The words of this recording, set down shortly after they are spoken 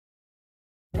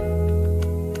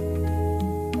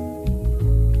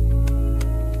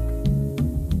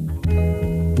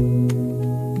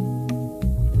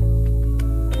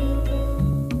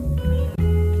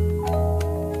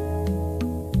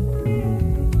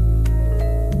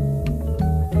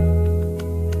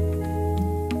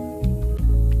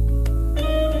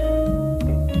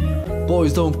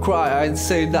Boys don't cry, I ain't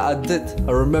saying that I did.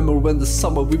 I remember when the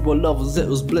summer we were lovers, it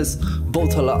was bliss.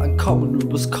 Both a lot in common, we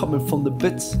was coming from the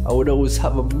bits. I would always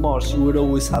have a Mars, you would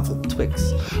always have a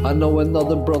Twix. I know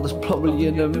another brother's probably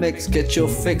in the mix. Get your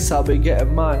fix, I'll be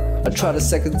getting mine. I tried a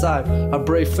second time, a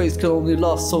brave face can only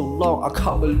last so long. I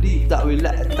can't believe that we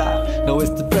let it die. Now it's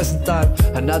the present time,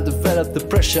 and I developed the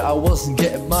pressure, I wasn't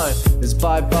getting mine. It's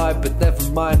bye bye, but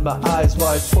never mind, my eyes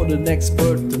wide for the next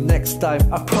bird. The next time,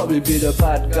 I'll probably be the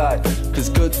bad guy, cause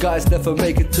good guys never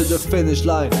make it to the finish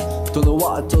line. Don't know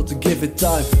what I thought to give it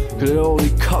time, cause it only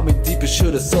cut me deeper,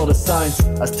 should've saw the signs.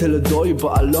 I still adore you, but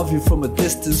I love you from a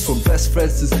distance. From best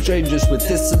friends to strangers with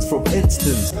distance from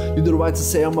instance. You the right to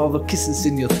say I'm over kisses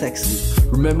in your texts.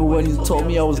 Remember when you told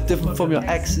me I was different from your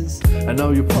exes? And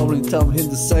now you probably tell him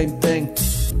the same thing.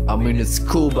 I mean it's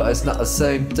cool, but it's not the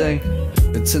same thing.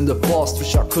 It's in the past,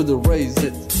 wish I could erase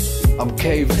it. I'm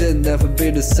caved in, never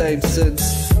been the same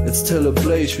since. It's still a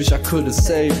blaze, wish I could've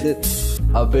saved it.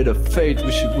 A bit of fate,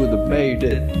 wish you would've made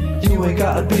it. You ain't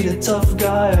gotta be the tough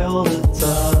guy all the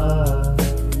time.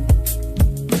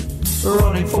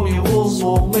 Running from your walls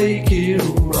won't make it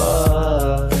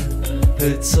right.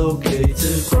 It's okay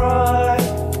to cry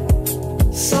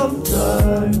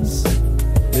sometimes.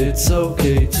 It's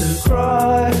okay to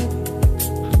cry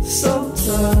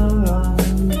sometimes.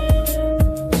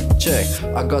 Check,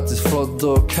 I got this front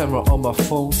door camera on my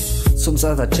phone.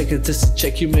 Sometimes I check it just to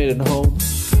check you made it home.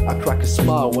 I crack a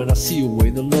smile when I see you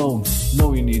waiting alone.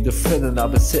 Know you need a friend and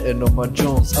I've been sitting on my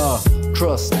Jones.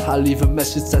 Trust, I leave a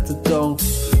message at the tone.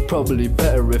 Probably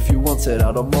better if you want it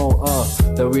out of mode.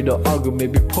 Then we don't argue,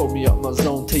 maybe pour me up my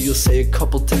zone. Till you say a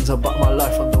couple things about my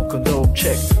life I don't condone.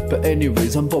 Check, but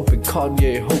anyways I'm bumping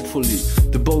Kanye, hopefully.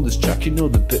 The bonus track, you know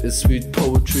the bittersweet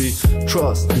poetry.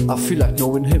 Trust, I feel like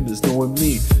knowing him is knowing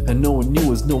me, and knowing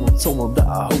you is knowing someone that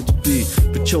I hope to be.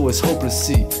 But yo, it's hopeless,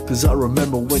 see, cause I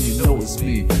remember when you know it's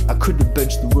me. I could've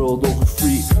benched the world over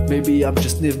free. Maybe I'm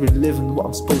just never living what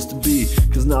I'm supposed to be,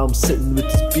 cause now I'm sitting with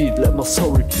this beat, let my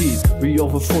soul repeat. Re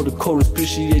over for the chorus,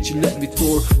 appreciate you let me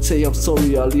tour. Say I'm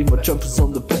sorry, I leave my jumpers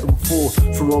on the bedroom floor.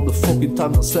 For all the fucking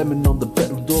time I'm slamming on the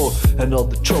bedroom door, and all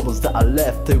the troubles that I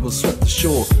left, they will swept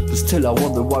ashore. But still I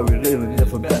wonder why we really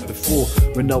never met before.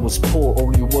 When I was poor,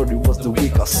 only worry was the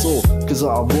week I saw. Cause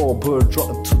I'm raw bird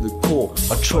rotten to the core.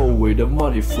 I throw away the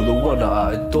money for the one that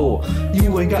I adore.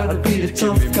 You ain't gotta be the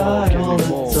tough guy all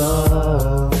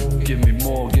the time. Give me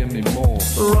more, give me more.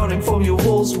 Running from your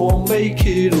walls won't make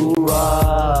it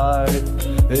alright.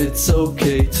 It's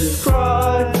okay to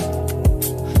cry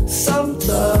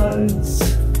sometimes.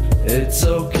 It's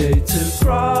okay to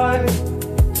cry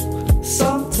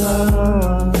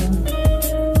sometimes.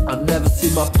 I never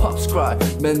see my pops cry,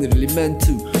 man really meant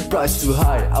to. Price too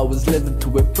high, I was living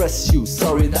to impress you.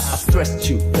 Sorry that I stressed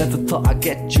you, never thought I'd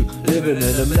get you. Living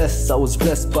in a mess, I was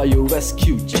blessed by your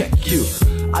rescue. Check you,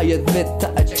 I admit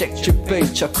that I checked your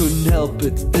page, I couldn't help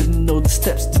it. Didn't know the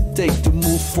steps to take to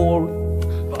move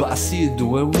forward, but I see you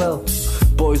doing well.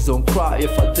 Boys don't cry,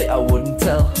 if I did I wouldn't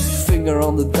tell. Finger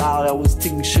on the dial, I was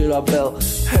thinking should I bell.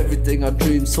 Everything I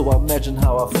dreamed, so I imagine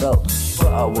how I felt.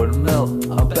 But I wouldn't melt,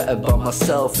 I'm better by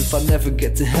myself. If I never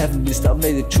get to heaven, at least I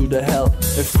made it through the hell.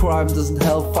 If crime doesn't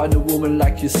help, find a woman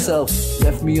like yourself.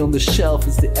 Left me on the shelf,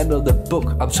 it's the end of the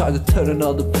book. I'm trying to turn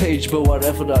another page, but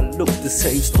wherever I look, the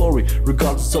same story.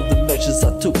 Regardless of the measures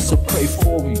I took, so pray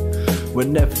for me.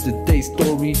 Whenever the day's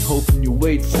stormy, hoping you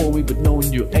wait for me, but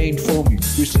knowing you ain't for me.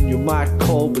 Wishing you might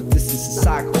call, but this is a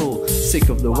cycle. Sick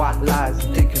of the white lies,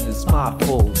 thinking it's my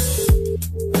fault.